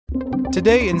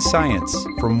Today in Science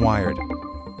from Wired.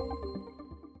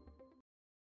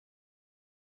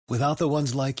 Without the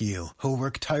ones like you, who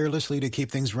work tirelessly to keep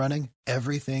things running,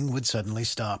 everything would suddenly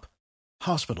stop.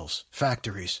 Hospitals,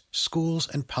 factories, schools,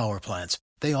 and power plants,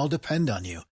 they all depend on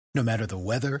you. No matter the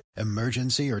weather,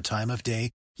 emergency, or time of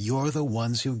day, you're the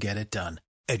ones who get it done.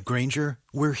 At Grainger,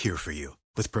 we're here for you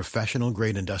with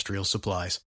professional-grade industrial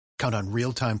supplies. Count on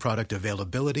real-time product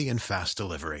availability and fast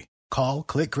delivery. Call,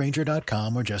 click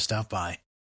Grainger.com, or just stop by.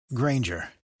 Grainger,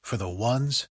 for the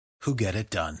ones who get it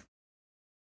done.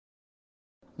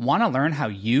 Want to learn how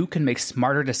you can make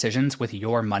smarter decisions with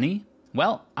your money?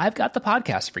 Well, I've got the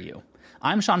podcast for you.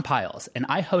 I'm Sean Piles, and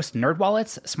I host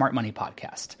NerdWallet's Smart Money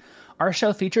Podcast. Our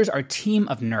show features our team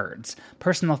of nerds,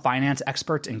 personal finance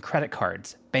experts in credit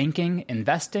cards, banking,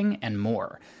 investing, and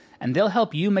more. And they'll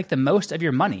help you make the most of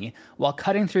your money while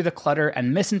cutting through the clutter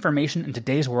and misinformation in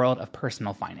today's world of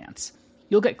personal finance.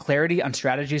 You'll get clarity on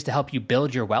strategies to help you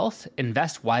build your wealth,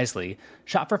 invest wisely,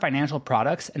 shop for financial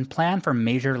products, and plan for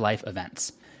major life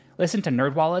events. Listen to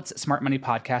NerdWallet's Smart Money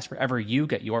Podcast wherever you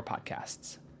get your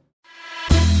podcasts.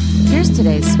 Here's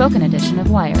today's spoken edition of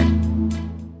Wired.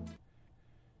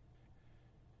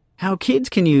 How Kids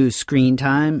Can Use Screen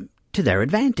Time to Their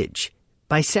Advantage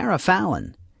by Sarah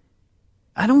Fallon.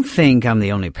 I don't think I'm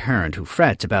the only parent who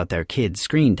frets about their kids'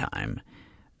 screen time.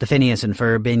 The Phineas and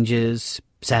Ferb binges,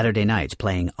 Saturday nights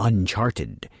playing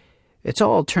Uncharted. It's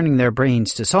all turning their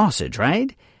brains to sausage,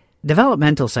 right?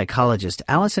 Developmental psychologist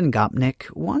Alison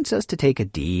Gopnik wants us to take a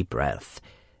deep breath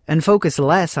and focus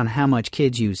less on how much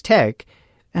kids use tech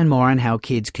and more on how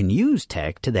kids can use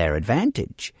tech to their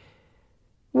advantage.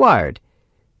 Wired,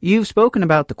 you've spoken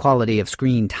about the quality of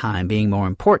screen time being more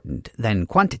important than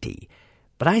quantity,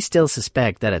 but I still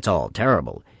suspect that it's all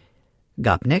terrible.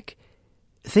 Gopnik,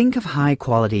 think of high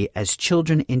quality as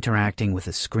children interacting with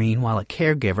a screen while a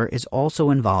caregiver is also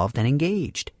involved and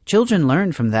engaged. Children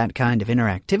learn from that kind of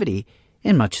interactivity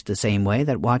in much the same way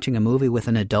that watching a movie with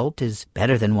an adult is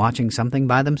better than watching something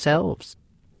by themselves.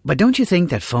 But don't you think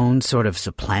that phones sort of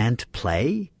supplant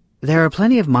play? There are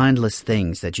plenty of mindless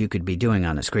things that you could be doing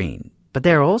on a screen, but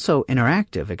there are also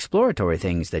interactive, exploratory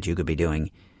things that you could be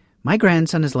doing. My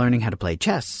grandson is learning how to play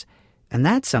chess, and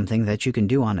that's something that you can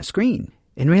do on a screen.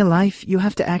 In real life, you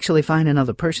have to actually find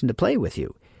another person to play with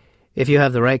you. If you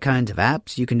have the right kinds of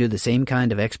apps, you can do the same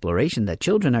kind of exploration that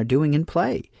children are doing in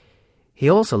play. He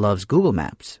also loves Google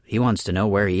Maps. He wants to know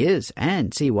where he is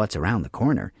and see what's around the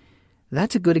corner.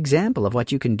 That's a good example of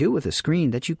what you can do with a screen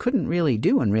that you couldn't really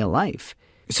do in real life.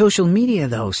 Social media,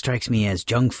 though, strikes me as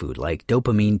junk food like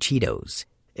dopamine Cheetos.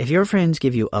 If your friends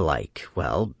give you a like,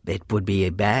 well, it would be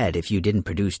bad if you didn't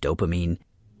produce dopamine.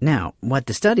 Now, what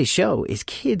the studies show is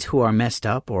kids who are messed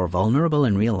up or vulnerable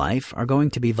in real life are going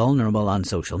to be vulnerable on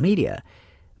social media.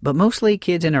 But mostly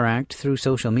kids interact through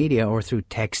social media or through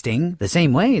texting the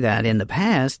same way that in the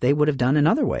past they would have done in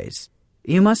other ways.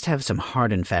 You must have some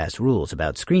hard and fast rules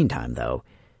about screen time, though.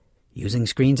 Using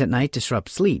screens at night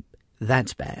disrupts sleep.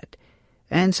 That's bad.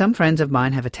 And some friends of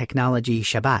mine have a technology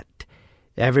Shabbat.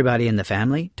 Everybody in the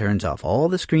family turns off all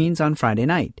the screens on Friday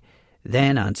night.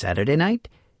 Then on Saturday night,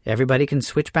 everybody can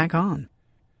switch back on.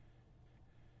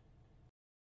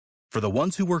 For the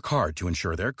ones who work hard to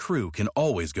ensure their crew can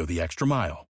always go the extra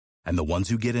mile, and the ones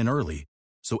who get in early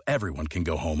so everyone can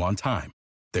go home on time,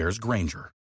 there's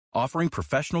Grainger, offering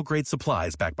professional-grade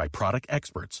supplies backed by product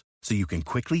experts so you can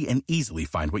quickly and easily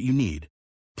find what you need.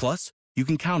 Plus, you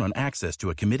can count on access to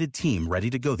a committed team ready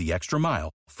to go the extra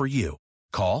mile for you.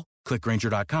 Call, click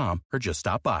Grainger.com, or just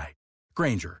stop by.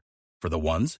 Grainger, for the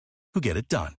ones who get it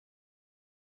done.